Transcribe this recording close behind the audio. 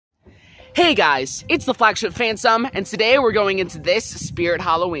Hey guys, it's the Flagship Phantom, and today we're going into this Spirit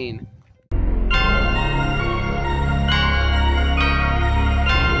Halloween.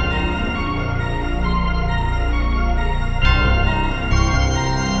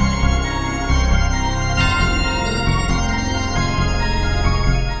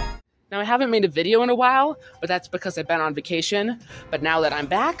 Now, I haven't made a video in a while, but that's because I've been on vacation. But now that I'm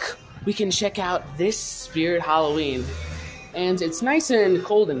back, we can check out this Spirit Halloween. And it's nice and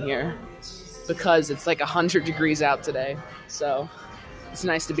cold in here because it's like 100 degrees out today. So it's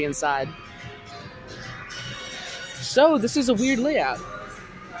nice to be inside. So this is a weird layout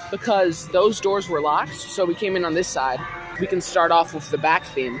because those doors were locked, so we came in on this side. We can start off with the back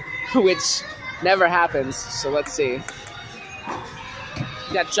theme, which never happens. So let's see.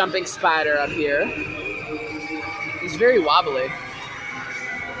 We got Jumping Spider up here. He's very wobbly.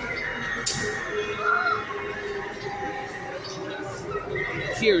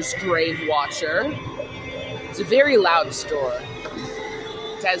 Here's Grave Watcher. It's a very loud store.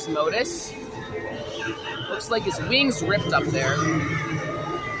 Desmodus. Looks like his wings ripped up there.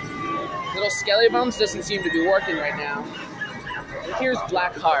 Little Skelly Bones doesn't seem to be working right now. And here's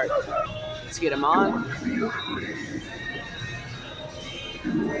Black Heart. Let's get him on.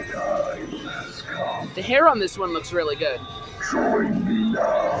 The hair on this one looks really good. Join me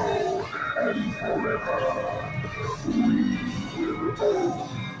now and forever. We will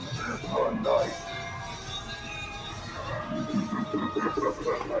own the night.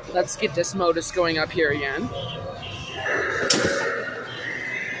 Let's get Desmodus going up here again.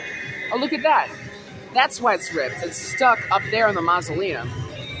 Oh, look at that. That's why it's ripped. It's stuck up there in the mausoleum.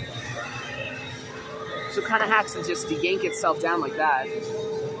 So it kind of has to just yank itself down like that.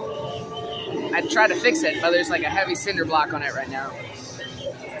 I'd try to fix it, but there's like a heavy cinder block on it right now.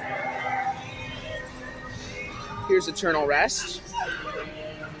 Here's Eternal Rest.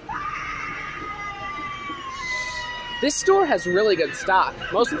 This store has really good stock.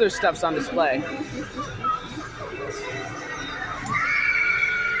 Most of their stuff's on display.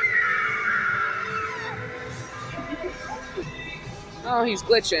 Oh, he's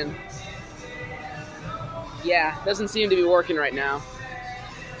glitching. Yeah, doesn't seem to be working right now.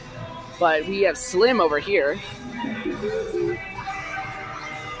 But we have Slim over here.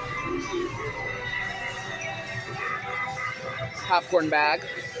 Popcorn bag.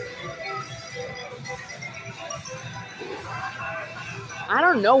 I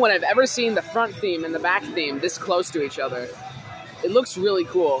don't know when I've ever seen the front theme and the back theme this close to each other. It looks really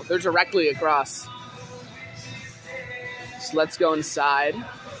cool. They're directly across. So let's go inside.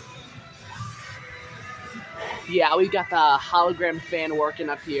 Yeah, we've got the hologram fan working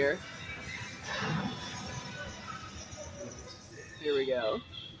up here. Here we go.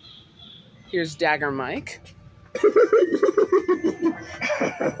 Here's Dagger Mike.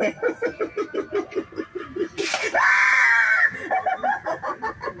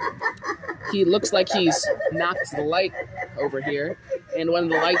 He looks like he's knocked the light over here, and one of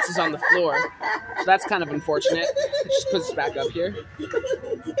the lights is on the floor. So that's kind of unfortunate. It just puts us back up here.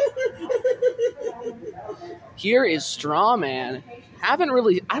 Here is Strawman. I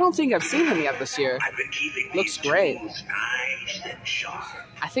don't think I've seen him yet this year. Looks great.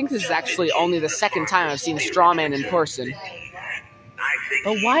 I think this is actually only the second time I've seen Strawman in person.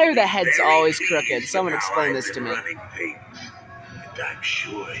 But why are the heads always crooked? Someone explain this to me. I'm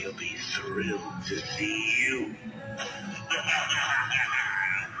sure he'll be thrilled to see you.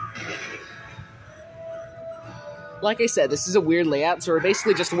 Like I said, this is a weird layout, so we're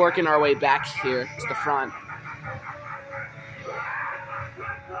basically just working our way back here to the front.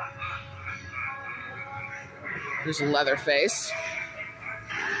 There's Leatherface.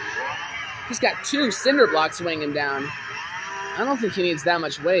 He's got 2 cinder blocks weighing him down. I don't think he needs that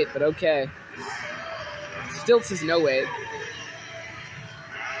much weight, but okay. Still says no weight.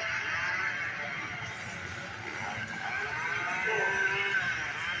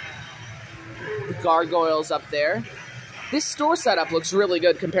 The gargoyles up there. This store setup looks really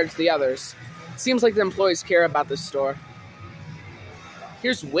good compared to the others. It seems like the employees care about this store.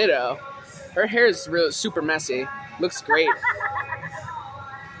 Here's Widow. Her hair is really super messy. Looks great.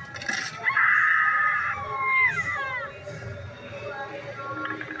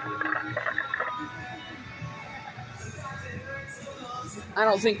 I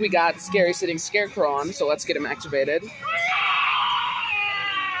don't think we got Scary Sitting Scarecrow on, so let's get him activated.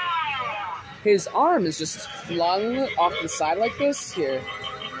 His arm is just flung off the side like this. Here.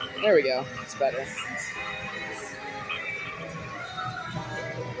 There we go. It's better.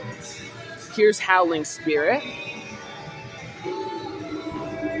 Here's Howling Spirit.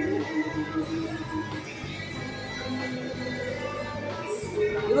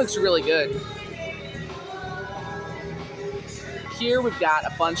 He looks really good. Here we've got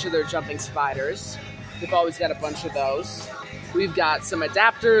a bunch of their jumping spiders. We've always got a bunch of those. We've got some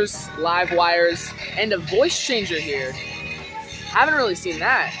adapters, live wires, and a voice changer here. Haven't really seen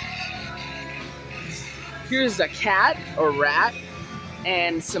that. Here's a cat or rat,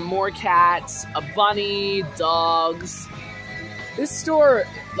 and some more cats, a bunny, dogs. This store,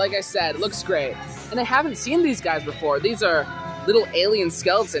 like I said, looks great. And I haven't seen these guys before. These are little alien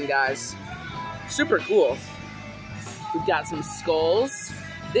skeleton guys. Super cool. We've got some skulls.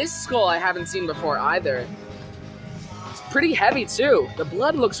 This skull I haven't seen before either. It's pretty heavy too. The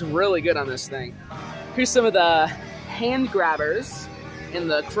blood looks really good on this thing. Here's some of the hand grabbers in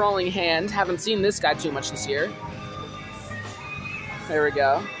the crawling hand. Haven't seen this guy too much this year. There we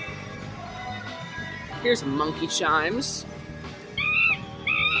go. Here's monkey chimes.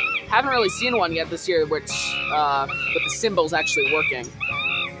 Haven't really seen one yet this year, with the symbols actually working.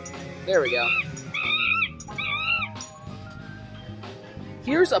 There we go.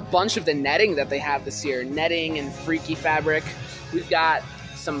 Here's a bunch of the netting that they have this year. Netting and freaky fabric. We've got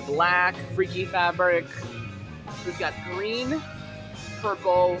some black freaky fabric. We've got green,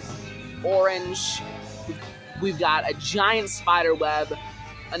 purple, orange. We've got a giant spider web,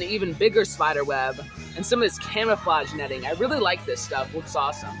 an even bigger spider web, and some of this camouflage netting. I really like this stuff. Looks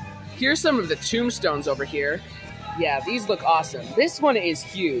awesome. Here's some of the tombstones over here. Yeah, these look awesome. This one is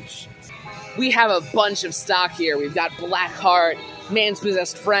huge. We have a bunch of stock here. We've got Blackheart, Man's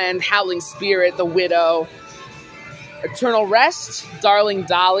Possessed Friend, Howling Spirit, the Widow, Eternal Rest, Darling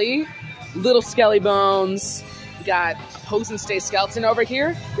Dolly, Little Skelly Bones. We got a Pose and Stay Skeleton over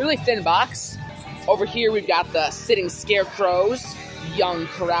here. Really thin box. Over here we've got the Sitting Scarecrows, Young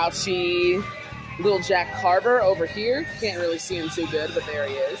Crouchy, Little Jack Carver over here. Can't really see him too good, but there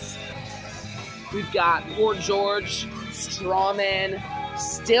he is. We've got Poor George, Strawman,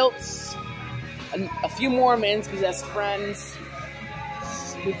 Stilts, a few more Man's Possessed Friends.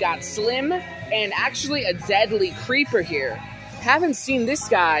 We've got Slim, and actually a Deadly Creeper here. Haven't seen this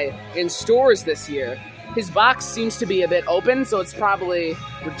guy in stores this year. His box seems to be a bit open, so it's probably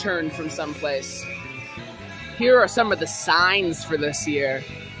returned from someplace. Here are some of the signs for this year.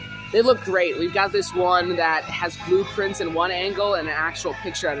 They look great. We've got this one that has blueprints in one angle and an actual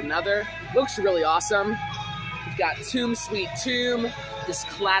picture at another. Looks really awesome. We've got Tomb Sweet Tomb, this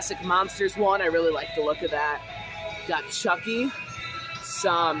classic Monsters one. I really like the look of that. We've got Chucky,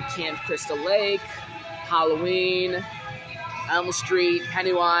 some Camp Crystal Lake, Halloween, Elm Street,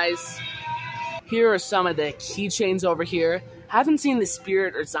 Pennywise. Here are some of the keychains over here. Haven't seen the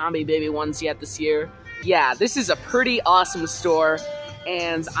Spirit or Zombie Baby ones yet this year. Yeah, this is a pretty awesome store,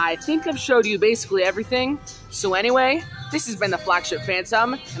 and I think I've showed you basically everything. So anyway, this has been the Flagship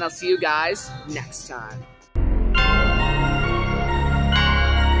Phantom, and I'll see you guys next time.